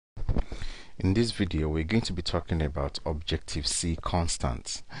In this video, we're going to be talking about Objective-C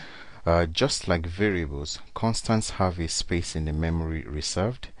constants. Just like variables, constants have a space in the memory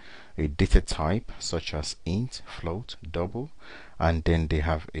reserved, a data type such as int, float, double, and then they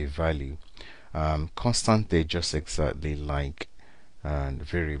have a value. Constant, they're just exactly like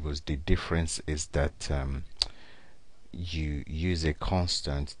variables. The difference is that you use a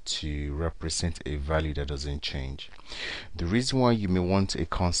constant to represent a value that doesn't change. The reason why you may want a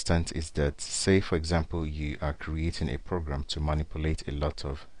constant is that, say for example, you are creating a program to manipulate a lot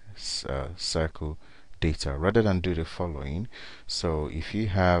of circle data rather than do the following. So if you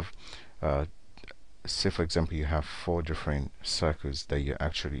have say for example you have 4 different circles that you're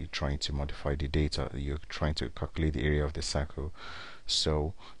actually trying to modify the data, you're trying to calculate the area of the circle.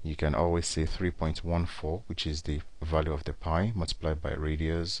 So you can always say 3.14, which is the value of the pi, multiplied by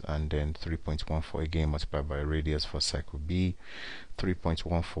radius, and then 3.14 again multiplied by radius for circle B,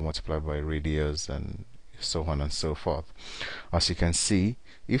 3.14 multiplied by radius, and so on and so forth. As you can see,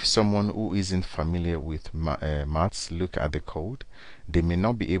 if someone who isn't familiar with maths look at the code, they may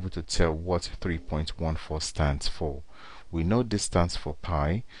not be able to tell what 3.14 stands for. We know this stands for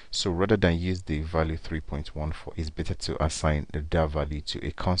pi, so rather than use the value 3.14, it's better to assign that value to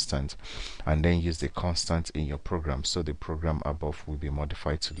a constant and then use the constant in your program, so the program above will be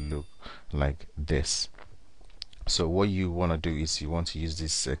modified to look like this. So what you want to do is you want to use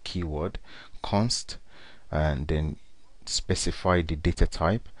this keyword const and then specify the data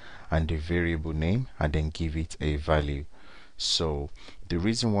type and the variable name and then give it a value. So the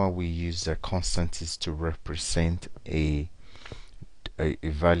reason why we use a constant is to represent a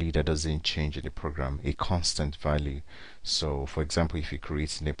value that doesn't change in the program, a constant value. So for example, if you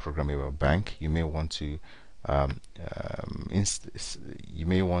create in a program about bank, you may want to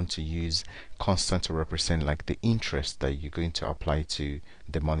use constant to represent like the interest that you're going to apply to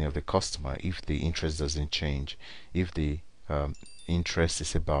the money of the customer if the interest doesn't change. If the interest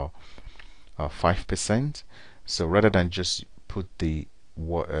is about 5%, so rather than just put the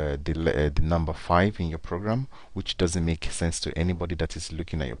number 5 in your program, which doesn't make sense to anybody that is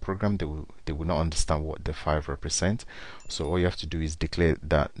looking at your program, they will not understand what the 5 represents. So all you have to do is declare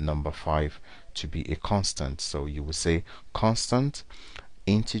that number 5 to be a constant. So you will say constant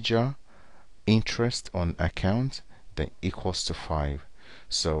integer interest on account then equals to 5.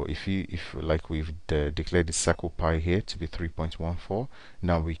 So if like we've declared the circle pi here to be 3.14,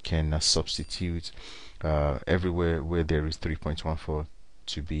 now we can substitute everywhere where there is 3.14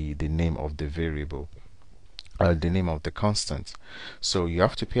 to be the name of the variable, the name of the constant. So you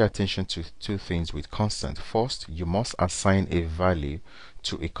have to pay attention to 2 things with constant. First, you must assign a value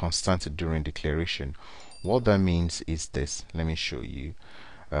to a constant during declaration. What that means is this. Let me show you.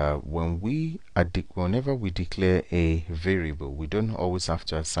 Whenever we declare a variable, we don't always have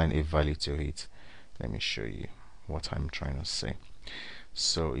to assign a value to it. Let me show you what I'm trying to say.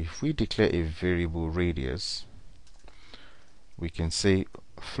 So if we declare a variable radius, we can say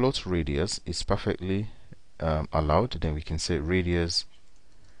float radius is perfectly allowed. Then we can say radius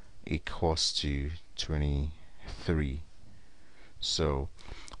equals to 23. So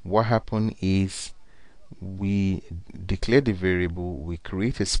what happened is we declare the variable, we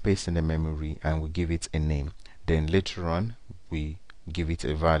create a space in the memory, and we give it a name. Then later on we give it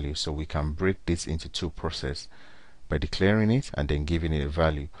a value. So we can break this into 2 processes by declaring it and then giving it a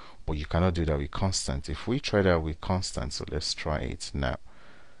value. But you cannot do that with constant. If we try that with constant, so let's try it now.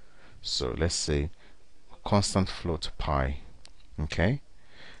 So let's say constant float pi, okay,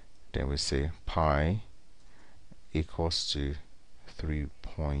 then we say pi equals to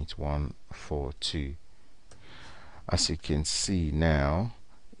 3.142. As you can see now,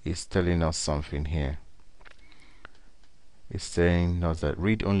 it's telling us something here. It's saying us that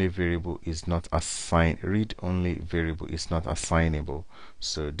read-only variable is not assignable.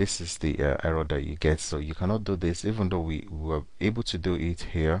 So this is the error that you get. So you cannot do this, even though we were able to do it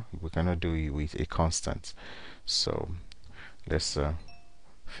here, we cannot do it with a constant. So let's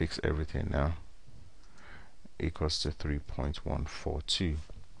fix everything now. Equals to 3.142.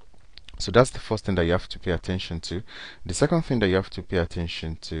 So that's the first thing that you have to pay attention to. The second thing that you have to pay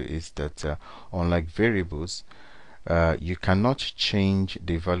attention to is that unlike variables, you cannot change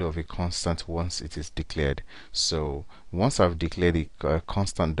the value of a constant once it is declared. So once I've declared the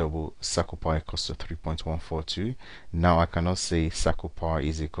constant double circle pi equals to 3.142, now I cannot say circle pi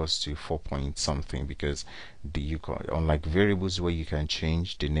is equals to 4 point something, because unlike variables where you can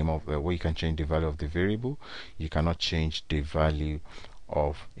change the name of where you can change the value of the variable, you cannot change the value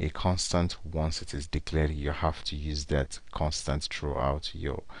of a constant once it is declared. You have to use that constant throughout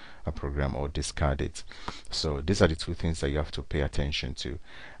your a program or discard it. So these are the two things that you have to pay attention to,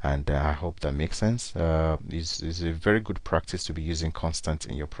 and I hope that makes sense. It's a very good practice to be using constant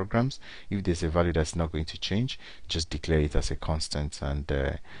in your programs. If there's a value that's not going to change, just declare it as a constant, and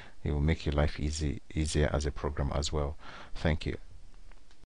it will make your life easier as a program as well. Thank you.